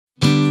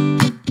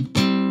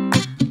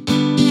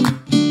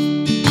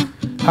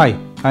Hi,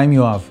 I'm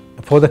Yoav,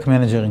 a product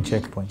manager in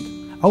Checkpoint.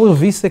 Our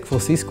vSEC for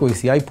Cisco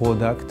ACI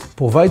product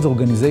provides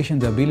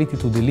organizations the ability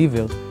to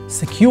deliver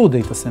secure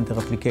data center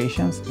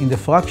applications in the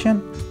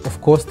fraction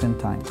of cost and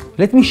time.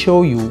 Let me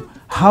show you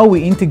how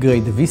we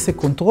integrate the vSEC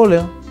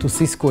controller to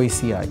Cisco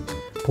ACI,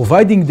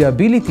 providing the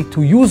ability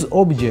to use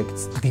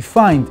objects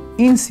defined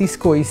in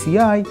Cisco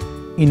ACI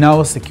in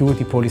our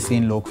security policy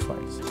and log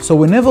files. So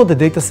whenever the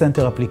data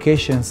center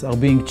applications are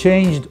being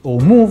changed or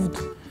moved,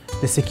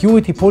 the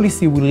security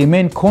policy will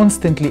remain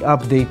constantly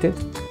updated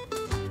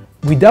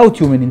without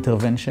human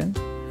intervention,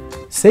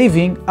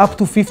 saving up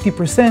to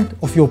 50%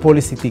 of your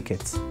policy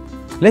tickets.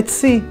 Let's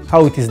see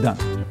how it is done.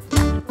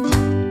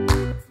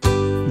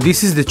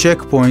 This is the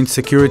Checkpoint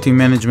Security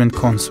Management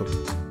Console.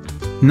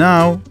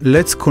 Now,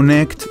 let's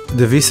connect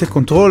the vSEC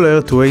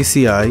controller to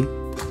ACI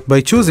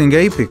by choosing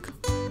APIC.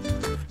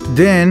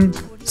 Then,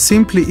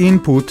 simply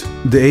input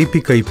the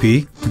APIC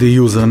IP, the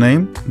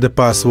username, the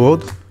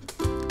password,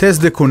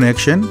 test the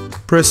connection,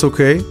 press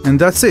OK, and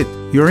that's it.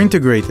 You're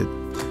integrated.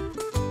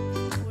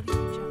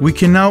 We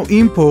can now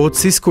import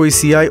Cisco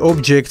ACI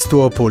objects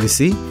to our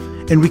policy,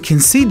 and we can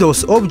see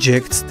those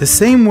objects the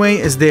same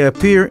way as they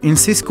appear in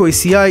Cisco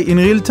ACI in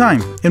real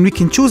time, and we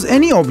can choose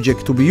any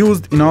object to be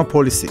used in our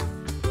policy.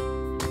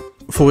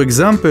 For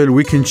example,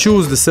 we can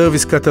choose the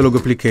service catalog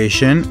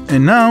application,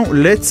 and now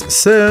let's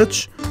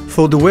search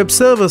for the web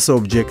service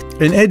object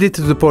and add it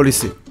to the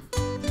policy.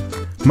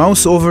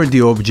 Mouse over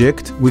the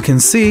object, we can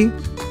see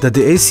that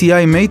the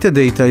ACI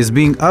metadata is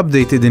being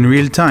updated in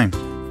real time.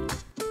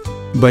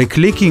 By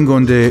clicking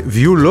on the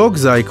View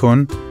Logs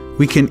icon,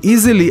 we can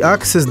easily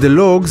access the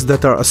logs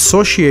that are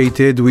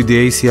associated with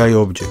the ACI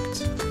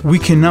objects. We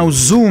can now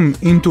zoom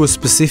into a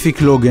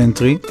specific log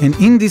entry, and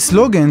in this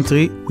log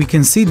entry, we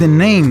can see the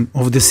name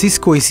of the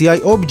Cisco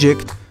ACI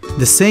object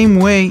the same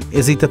way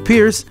as it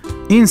appears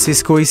in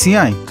Cisco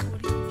ACI.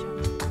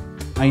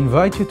 I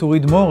invite you to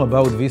read more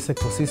about vSEC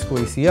for Cisco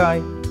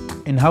ACI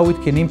and how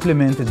it can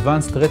implement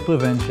advanced threat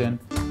prevention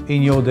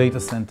in your data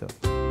center.